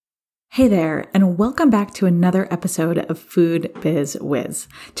Hey there, and welcome back to another episode of Food Biz Wiz.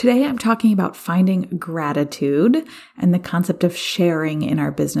 Today I'm talking about finding gratitude and the concept of sharing in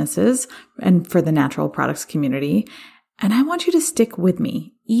our businesses and for the natural products community. And I want you to stick with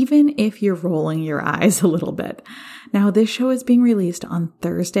me, even if you're rolling your eyes a little bit. Now, this show is being released on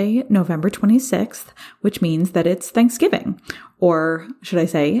Thursday, November 26th, which means that it's Thanksgiving, or should I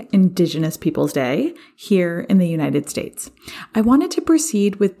say Indigenous Peoples Day, here in the United States. I wanted to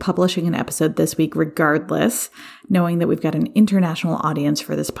proceed with publishing an episode this week regardless, knowing that we've got an international audience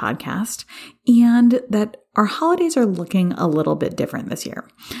for this podcast, and that our holidays are looking a little bit different this year.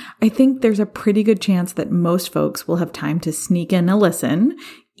 I think there's a pretty good chance that most folks will have time to sneak in a listen,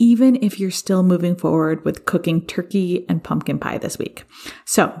 even if you're still moving forward with cooking turkey and pumpkin pie this week.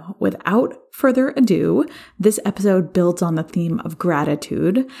 So, without further ado, this episode builds on the theme of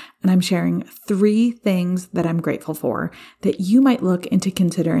gratitude, and I'm sharing 3 things that I'm grateful for that you might look into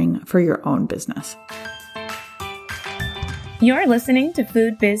considering for your own business. You're listening to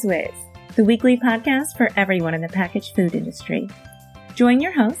Food Biz Wiz, the weekly podcast for everyone in the packaged food industry. Join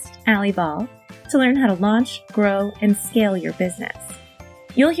your host, Allie Ball, to learn how to launch, grow, and scale your business.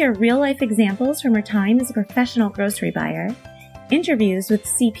 You'll hear real-life examples from her time as a professional grocery buyer, interviews with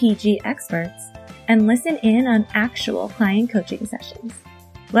CPG experts, and listen in on actual client coaching sessions.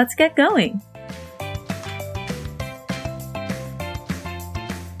 Let's get going.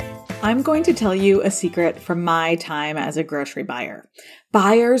 I'm going to tell you a secret from my time as a grocery buyer.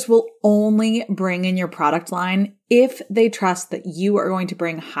 Buyers will only bring in your product line if they trust that you are going to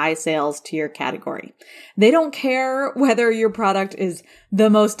bring high sales to your category. They don't care whether your product is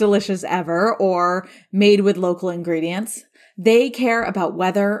the most delicious ever or made with local ingredients. They care about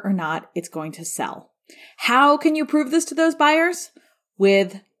whether or not it's going to sell. How can you prove this to those buyers?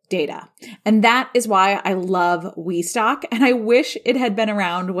 With data. And that is why I love WeStock, and I wish it had been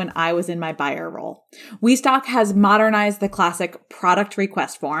around when I was in my buyer role. WeStock has modernized the classic product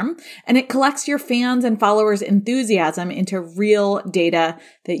request form, and it collects your fans' and followers' enthusiasm into real data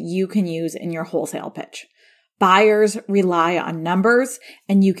that you can use in your wholesale pitch. Buyers rely on numbers,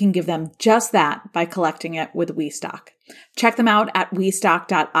 and you can give them just that by collecting it with WeStock. Check them out at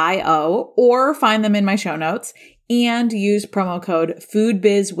westock.io or find them in my show notes, and use promo code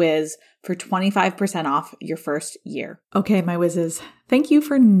FOODBIZWIZ for 25% off your first year. Okay, my whizzes, thank you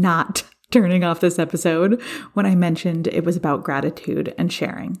for not turning off this episode when I mentioned it was about gratitude and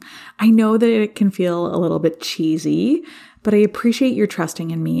sharing. I know that it can feel a little bit cheesy, but I appreciate your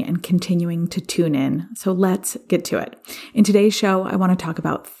trusting in me and continuing to tune in. So let's get to it. In today's show, I want to talk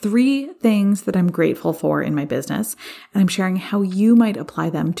about 3 things that I'm grateful for in my business, and I'm sharing how you might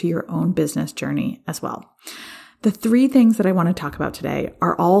apply them to your own business journey as well. The 3 things that I want to talk about today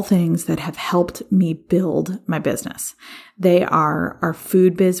are all things that have helped me build my business. They are our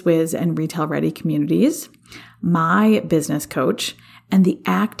Food Biz Wiz and Retail Ready communities, my business coach, and the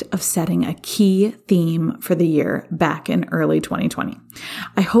act of setting a key theme for the year back in early 2020.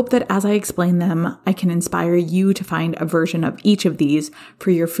 I hope that as I explain them, I can inspire you to find a version of each of these for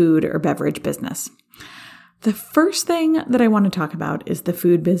your food or beverage business. The first thing that I want to talk about is the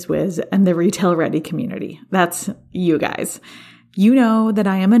Food Biz Wiz and the Retail Ready community. That's you guys. You know that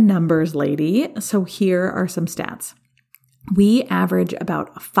I am a numbers lady, so here are some stats. We average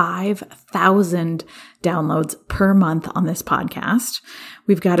about 5,000 downloads per month on this podcast.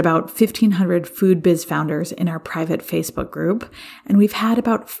 We've got about 1,500 food biz founders in our private Facebook group, and we've had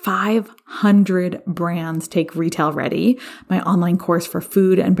about 500 brands take Retail Ready, my online course for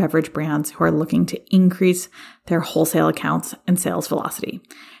food and beverage brands who are looking to increase their wholesale accounts and sales velocity.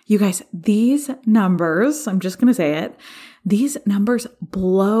 You guys, these numbers, I'm just going to say it, these numbers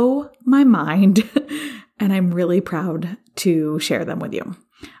blow my mind, and I'm really proud to share them with you.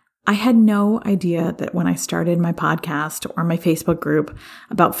 I had no idea that when I started my podcast or my Facebook group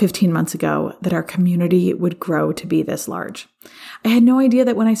about 15 months ago that our community would grow to be this large. I had no idea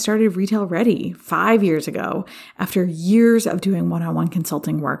that when I started Retail Ready 5 years ago, after years of doing one-on-one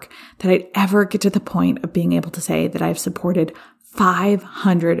consulting work, that I'd ever get to the point of being able to say that I've supported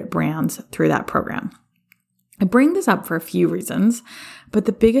 500 brands through that program. I bring this up for a few reasons, but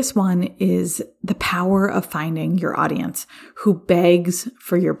the biggest one is the power of finding your audience who begs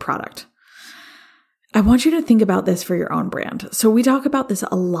for your product. I want you to think about this for your own brand. So we talk about this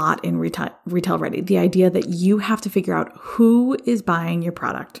a lot in Retail Ready, the idea that you have to figure out who is buying your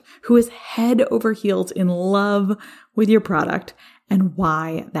product, who is head over heels in love with your product, and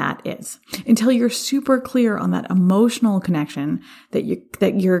why that is. Until you're super clear on that emotional connection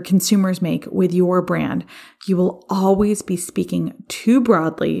that your consumers make with your brand, you will always be speaking too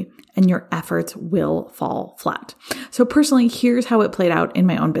broadly and your efforts will fall flat. So personally, here's how it played out in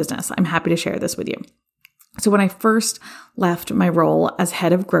my own business. I'm happy to share this with you. So when I first left my role as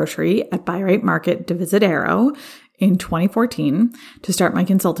head of grocery at Buy Right Market Divisadero in 2014 to start my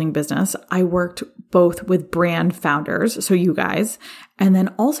consulting business, I worked both with brand founders, so you guys, and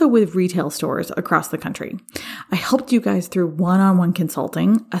then also with retail stores across the country. I helped you guys through one-on-one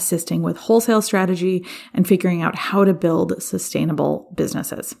consulting, assisting with wholesale strategy, and figuring out how to build sustainable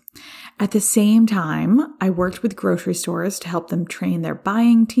businesses. At the same time, I worked with grocery stores to help them train their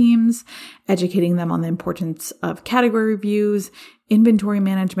buying teams, educating them on the importance of category reviews, inventory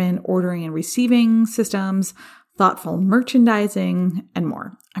management, ordering and receiving systems, thoughtful merchandising, and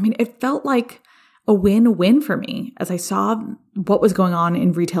more. I mean, it felt like a win-win for me as I saw what was going on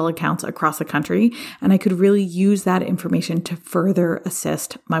in retail accounts across the country, and I could really use that information to further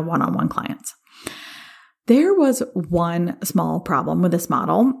assist my one-on-one clients. There was one small problem with this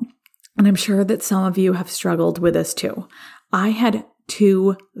model, and I'm sure that some of you have struggled with this too. I had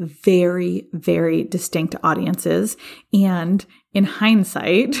two very, very distinct audiences, and in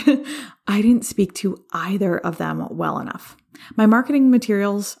hindsight, I didn't speak to either of them well enough. My marketing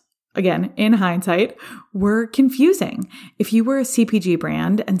materials, again, in hindsight, were confusing. If you were a CPG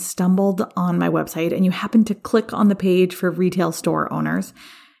brand and stumbled on my website and you happened to click on the page for retail store owners,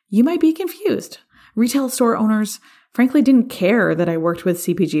 you might be confused. Retail store owners frankly didn't care that I worked with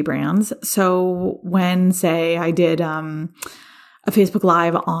CPG brands. So when, say, I did a Facebook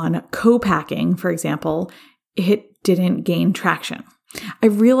Live on co-packing, for example, it didn't gain traction. I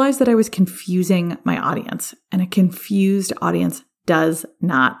realized that I was confusing my audience, and a confused audience does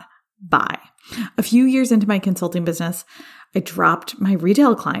not buy. A few years into my consulting business, I dropped my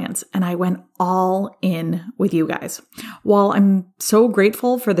retail clients and I went all in with you guys. While I'm so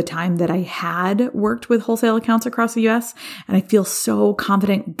grateful for the time that I had worked with wholesale accounts across the US, and I feel so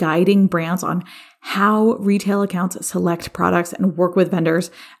confident guiding brands on how retail accounts select products and work with vendors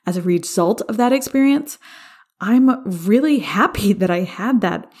as a result of that experience, I'm really happy that I had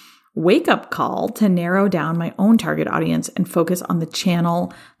that wake-up call to narrow down my own target audience and focus on the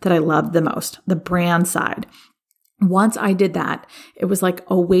channel that I loved the most, the brand side. Once I did that, it was like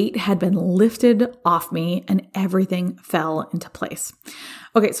a weight had been lifted off me and everything fell into place.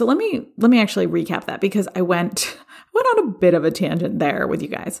 Okay, so let me actually recap that because I went on a bit of a tangent there with you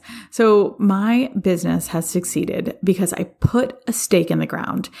guys. So my business has succeeded because I put a stake in the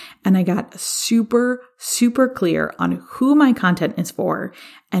ground and I got super, super clear on who my content is for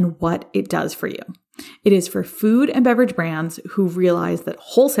and what it does for you. It is for food and beverage brands who realize that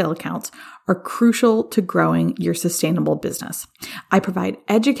wholesale accounts are crucial to growing your sustainable business. I provide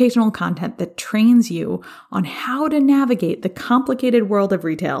educational content that trains you on how to navigate the complicated world of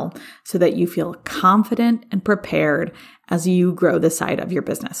retail so that you feel confident and prepared as you grow the side of your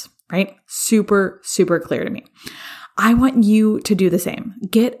business, right? Super, super clear to me. I want you to do the same.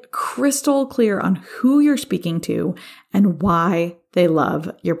 Get crystal clear on who you're speaking to and why they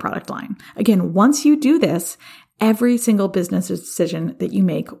love your product line. Again, once you do this, every single business decision that you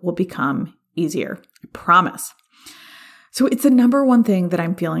make will become easier. I promise. So it's the number one thing that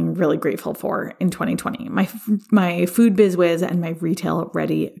I'm feeling really grateful for in 2020, my Food Biz Wiz and my Retail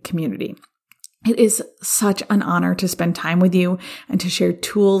Ready community. It is such an honor to spend time with you and to share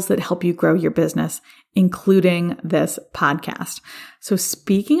tools that help you grow your business, including this podcast. So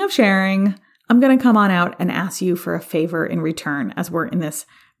speaking of sharing, I'm going to come on out and ask you for a favor in return as we're in this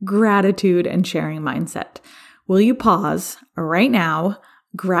gratitude and sharing mindset. Will you pause right now,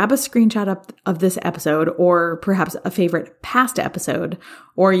 grab a screenshot of this episode or perhaps a favorite past episode,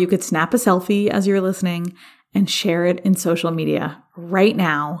 or you could snap a selfie as you're listening and share it in social media right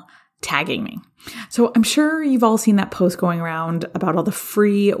now, tagging me. So I'm sure you've all seen that post going around about all the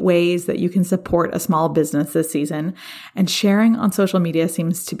free ways that you can support a small business this season, and sharing on social media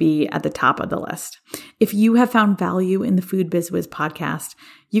seems to be at the top of the list. If you have found value in the Food Biz Wiz podcast,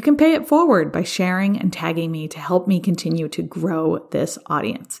 you can pay it forward by sharing and tagging me to help me continue to grow this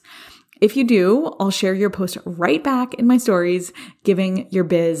audience. If you do, I'll share your post right back in my stories, giving your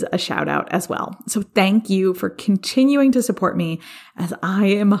biz a shout out as well. So thank you for continuing to support me as I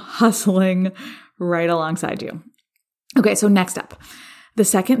am hustling right alongside you. Okay, so next up, The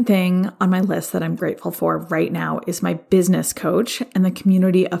second thing on my list that I'm grateful for right now is my business coach and the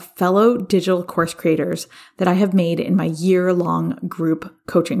community of fellow digital course creators that I have made in my year-long group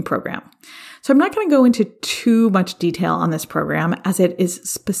coaching program. So I'm not going to go into too much detail on this program as it is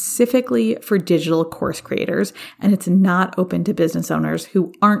specifically for digital course creators and it's not open to business owners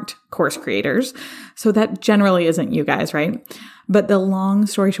who aren't course creators. So that generally isn't you guys, right? But the long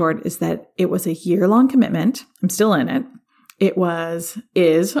story short is that it was a year-long commitment. I'm still in it. It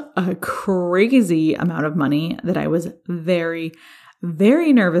is a crazy amount of money that I was very,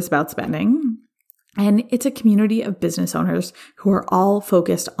 very nervous about spending. And it's a community of business owners who are all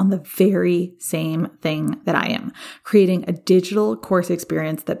focused on the very same thing that I am, creating a digital course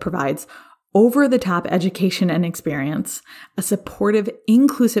experience that provides over-the-top education and experience, a supportive,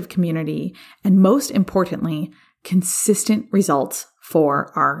 inclusive community, and most importantly, consistent results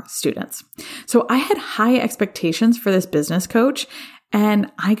for our students. So I had high expectations for this business coach, and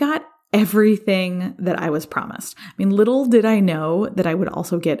I got everything that I was promised. I mean, little did I know that I would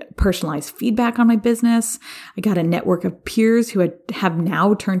also get personalized feedback on my business. I got a network of peers who have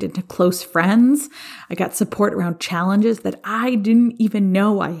now turned into close friends. I got support around challenges that I didn't even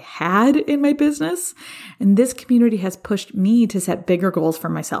know I had in my business. And this community has pushed me to set bigger goals for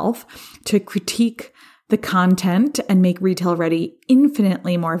myself, to critique the content and make Retail Ready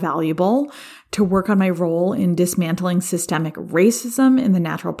infinitely more valuable, to work on my role in dismantling systemic racism in the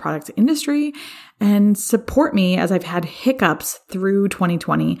natural products industry, and support me as I've had hiccups through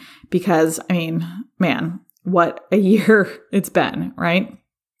 2020 because, I mean, man, what a year it's been, right?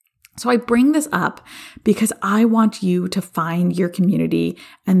 So I bring this up because I want you to find your community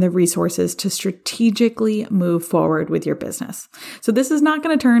and the resources to strategically move forward with your business. So this is not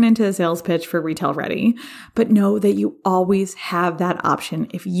going to turn into a sales pitch for Retail Ready, but know that you always have that option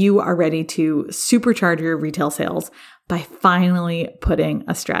if you are ready to supercharge your retail sales by finally putting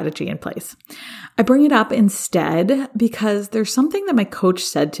a strategy in place. I bring it up instead because there's something that my coach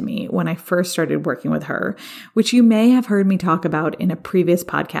said to me when I first started working with her, which you may have heard me talk about in a previous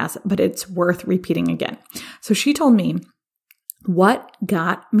podcast, but it's worth repeating again. So she told me, "What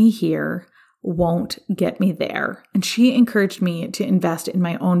got me here won't get me there." And she encouraged me to invest in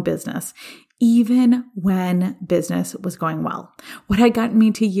my own business, even when business was going well. What had gotten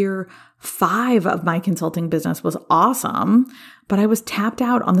me to year 5 of my consulting business was awesome, but I was tapped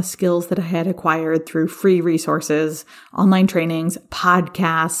out on the skills that I had acquired through free resources, online trainings,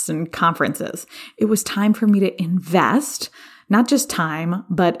 podcasts, and conferences. It was time for me to invest, not just time,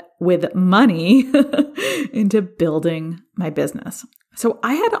 but with money into building my business. So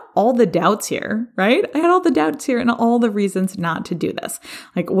I had all the doubts here, right? I had all the doubts here and all the reasons not to do this.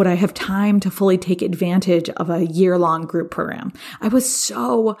 Like, would I have time to fully take advantage of a year-long group program? I was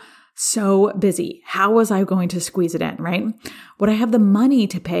so busy. How was I going to squeeze it in, right? Would I have the money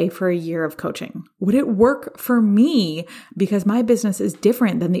to pay for a year of coaching? Would it work for me because my business is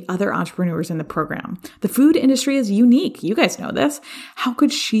different than the other entrepreneurs in the program? The food industry is unique. You guys know this. How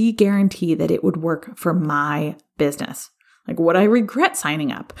could she guarantee that it would work for my business? Like, would I regret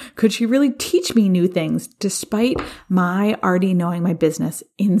signing up? Could she really teach me new things despite my already knowing my business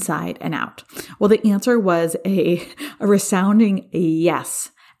inside and out? Well, the answer was a resounding yes.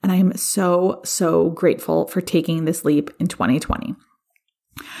 And I am so grateful for taking this leap in 2020.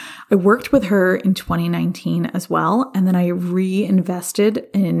 I worked with her in 2019 as well, and then I reinvested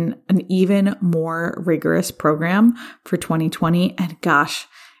in an even more rigorous program for 2020, and gosh,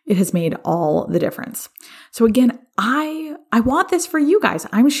 it has made all the difference. So again, I want this for you guys.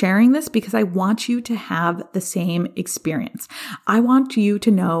 I'm sharing this because I want you to have the same experience. I want you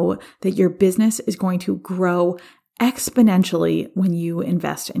to know that your business is going to grow exponentially when you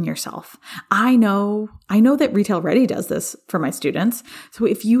invest in yourself. I know that Retail Ready does this for my students. So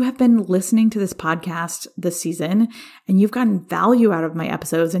if you have been listening to this podcast this season and you've gotten value out of my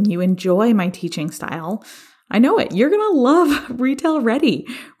episodes and you enjoy my teaching style, I know it. You're going to love Retail Ready,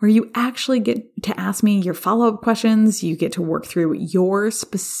 where you actually get to ask me your follow-up questions. You get to work through your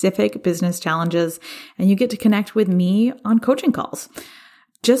specific business challenges, and you get to connect with me on coaching calls.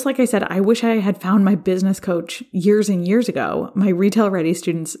 Just like I said, I wish I had found my business coach years and years ago. My Retail Ready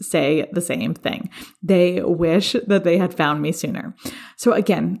students say the same thing. They wish that they had found me sooner. So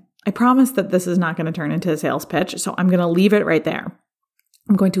again, I promise that this is not going to turn into a sales pitch, so I'm going to leave it right there.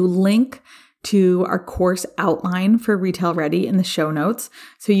 I'm going to link to our course outline for Retail Ready in the show notes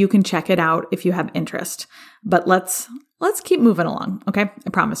so you can check it out if you have interest. But let's keep moving along, okay? I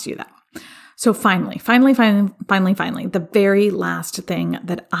promised you that. So finally, the very last thing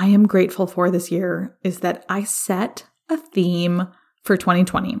that I am grateful for this year is that I set a theme for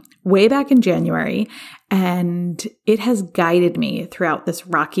 2020 way back in January, and it has guided me throughout this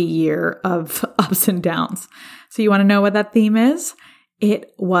rocky year of ups and downs. So you want to know what that theme is?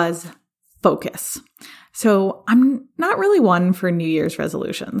 It was focus. So I'm not really one for New Year's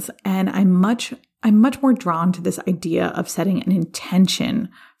resolutions, and I'm much more drawn to this idea of setting an intention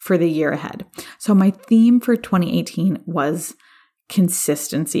for the year ahead. So my theme for 2018 was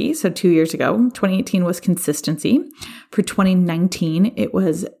consistency. So 2 years ago, 2018 was consistency. For 2019, it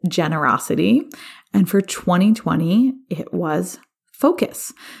was generosity. And for 2020, it was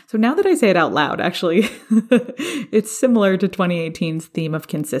focus. So now that I say it out loud, actually, it's similar to 2018's theme of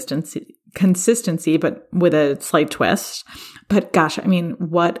consistency, but with a slight twist. But gosh, I mean,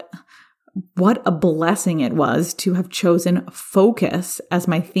 what a blessing it was to have chosen focus as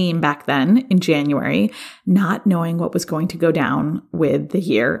my theme back then in January, not knowing what was going to go down with the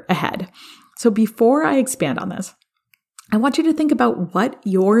year ahead. So before I expand on this, I want you to think about what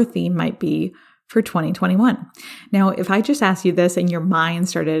your theme might be for 2021. Now, if I just asked you this and your mind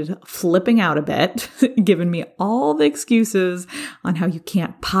started flipping out a bit, giving me all the excuses on how you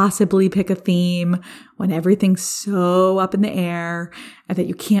can't possibly pick a theme when everything's so up in the air and that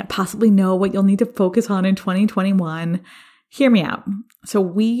you can't possibly know what you'll need to focus on in 2021, hear me out. So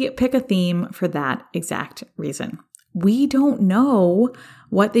we pick a theme for that exact reason. We don't know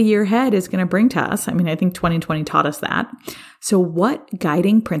what the year ahead is going to bring to us. I mean, I think 2020 taught us that. So what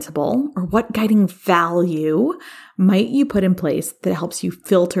guiding principle or what guiding value might you put in place that helps you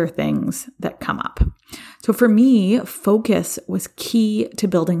filter things that come up? So for me, focus was key to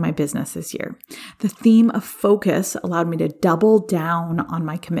building my business this year. The theme of focus allowed me to double down on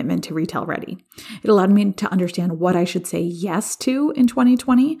my commitment to Retail Ready. It allowed me to understand what I should say yes to in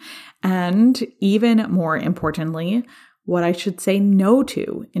 2020, and even more importantly, what I should say no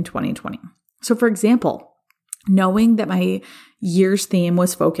to in 2020. So for example, knowing that my year's theme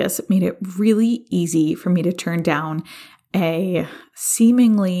was focus made it really easy for me to turn down a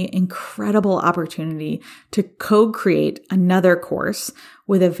seemingly incredible opportunity to co-create another course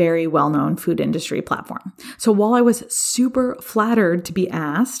with a very well-known food industry platform. So while I was super flattered to be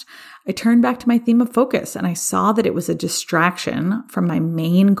asked, I turned back to my theme of focus and I saw that it was a distraction from my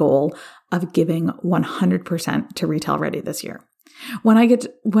main goal of giving 100% to Retail Ready this year. When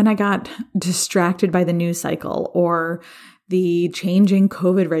I got distracted by the news cycle or the changing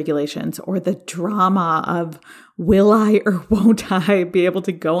COVID regulations or the drama of will I or won't I be able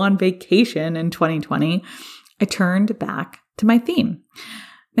to go on vacation in 2020, I turned back to my theme.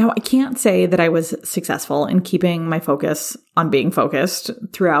 Now, I can't say that I was successful in keeping my focus on being focused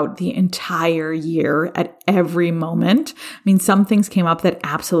throughout the entire year at every moment. I mean, some things came up that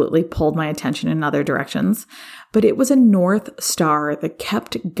absolutely pulled my attention in other directions, but it was a North Star that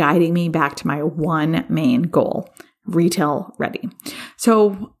kept guiding me back to my one main goal, Retail Ready.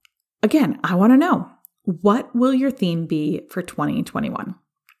 So again, I want to know, what will your theme be for 2021?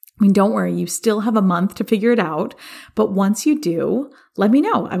 I mean, don't worry, you still have a month to figure it out. But once you do, let me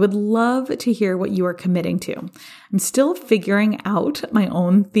know. I would love to hear what you are committing to. I'm still figuring out my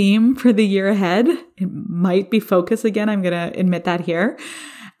own theme for the year ahead. It might be focus again. I'm going to admit that here.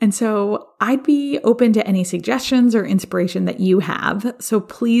 And so I'd be open to any suggestions or inspiration that you have. So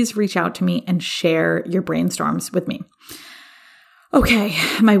please reach out to me and share your brainstorms with me. Okay,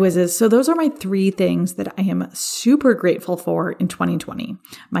 my whizzes. So those are my 3 things that I am super grateful for in 2020.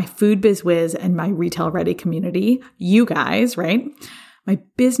 My Food Biz Wiz and my Retail Ready community. You guys, right? My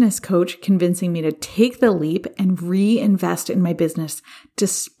business coach convincing me to take the leap and reinvest in my business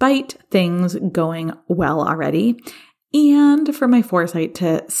despite things going well already. And for my foresight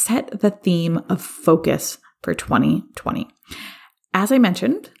to set the theme of focus for 2020. As I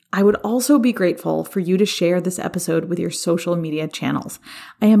mentioned, I would also be grateful for you to share this episode with your social media channels.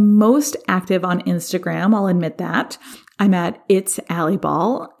 I am most active on Instagram, I'll admit that. I'm at It's Allie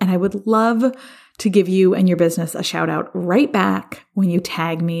Ball, and I would love to give you and your business a shout out right back when you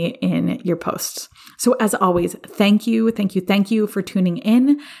tag me in your posts. So as always, thank you for tuning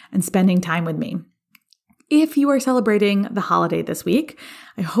in and spending time with me. If you are celebrating the holiday this week,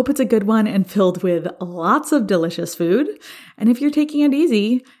 I hope it's a good one and filled with lots of delicious food. And if you're taking it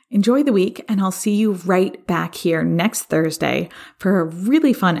easy, enjoy the week, and I'll see you right back here next Thursday for a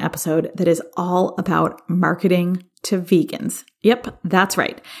really fun episode that is all about marketing to vegans. Yep, that's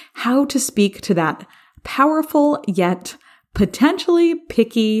right. How to speak to that powerful yet potentially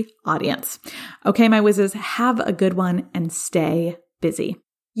picky audience. Okay, my whizzes, have a good one and stay busy.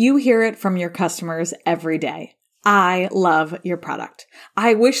 You hear it from your customers every day. I love your product.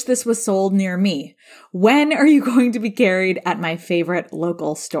 I wish this was sold near me. When are you going to be carried at my favorite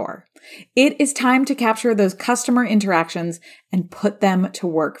local store? It is time to capture those customer interactions and put them to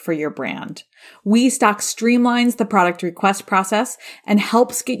work for your brand. WeStock streamlines the product request process and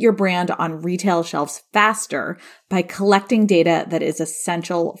helps get your brand on retail shelves faster by collecting data that is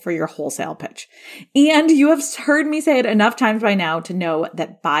essential for your wholesale pitch. And you have heard me say it enough times by now to know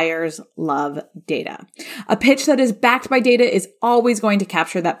that buyers love data. A pitch that is backed by data is always going to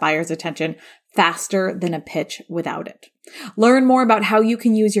capture that buyer's attention faster than a pitch without it. Learn more about how you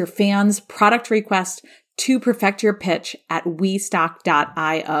can use your fans' product request to perfect your pitch at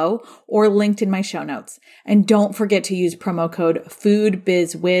westock.io or linked in my show notes. And don't forget to use promo code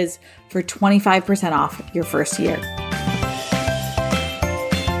FoodBizWiz for 25% off your first year.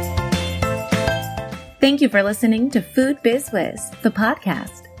 Thank you for listening to Food Biz Wiz, the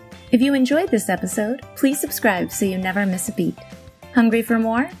podcast. If you enjoyed this episode, please subscribe so you never miss a beat. Hungry for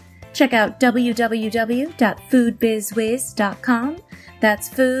more? Check out www.foodbizwiz.com. That's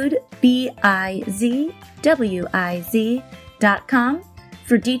food, BIZWIZ.com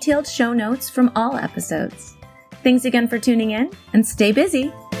for detailed show notes from all episodes. Thanks again for tuning in and stay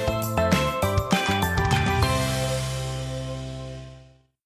busy.